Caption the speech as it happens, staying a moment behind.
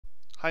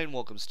Hi and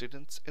welcome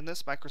students. In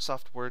this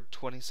Microsoft Word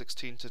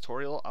 2016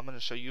 tutorial, I'm going to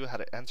show you how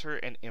to enter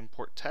and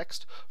import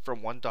text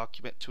from one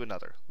document to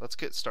another. Let's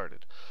get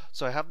started.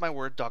 So I have my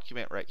Word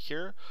document right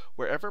here.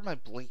 Wherever my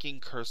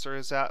blinking cursor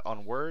is at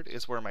on Word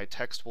is where my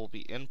text will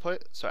be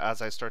input. So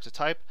as I start to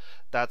type,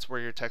 that's where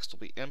your text will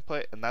be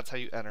input, and that's how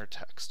you enter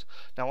text.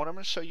 Now what I'm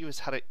going to show you is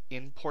how to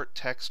import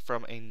text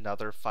from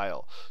another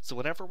file. So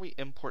whenever we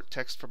import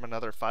text from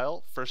another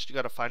file, first you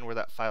got to find where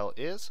that file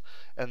is,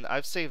 and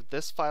I've saved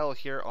this file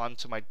here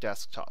onto my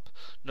desktop.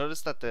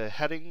 Notice that the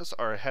headings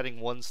are heading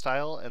 1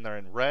 style and they're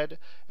in red,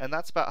 and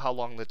that's about how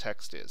long the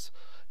text is.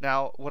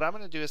 Now what I'm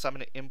going to do is I'm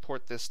going to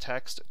import this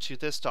text to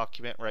this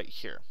document right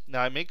here.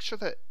 Now I make sure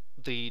that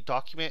the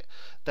document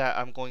that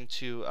I'm going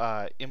to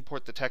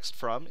import the text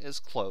from is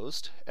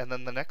closed, and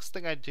then the next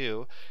thing I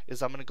do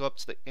is I'm going to go up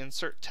to the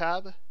Insert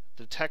tab,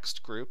 the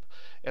text group,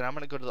 and I'm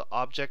going to go to the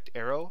object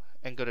arrow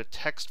and go to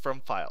text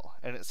from file,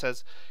 and it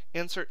says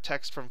insert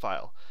text from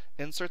file.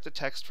 Insert the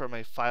text from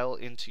a file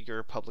into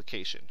your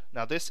publication.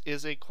 Now this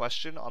is a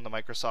question on the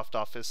Microsoft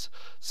Office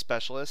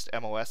Specialist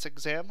MOS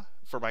exam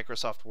for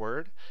Microsoft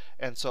Word,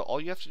 and so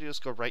all you have to do is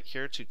go right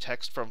here to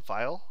text from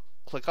file,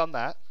 click on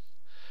that,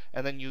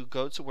 and then you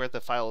go to where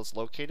the file is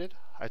located.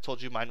 I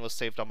told you mine was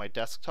saved on my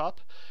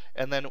desktop,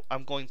 and then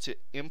I'm going to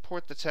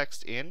import the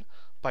text in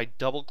by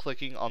double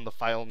clicking on the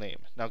file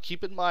name. Now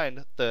keep in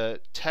mind the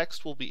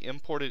text will be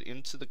imported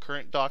into the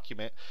current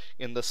document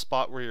in the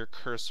spot where your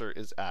cursor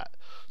is at.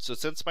 So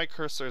since my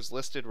cursor is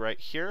listed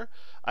right here,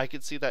 I can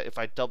see that if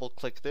I double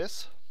click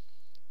this,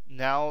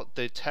 now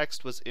the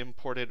text was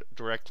imported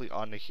directly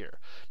onto here.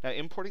 Now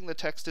importing the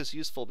text is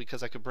useful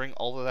because I could bring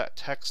all of that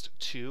text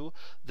to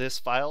this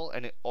file,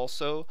 and it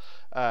also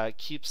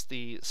keeps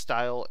the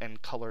style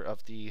and color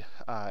of the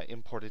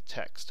imported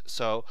text.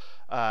 So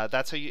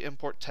that's how you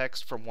import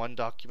text from one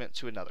document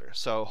to another.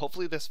 So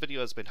hopefully this video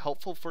has been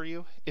helpful for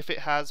you. If it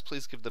has,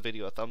 please give the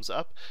video a thumbs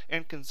up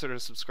and consider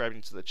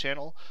subscribing to the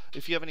channel.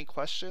 If you have any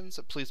questions,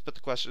 please put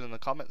the question in the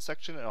comment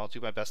section and I'll do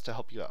my best to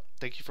help you out.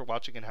 Thank you for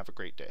watching and have a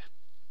great day.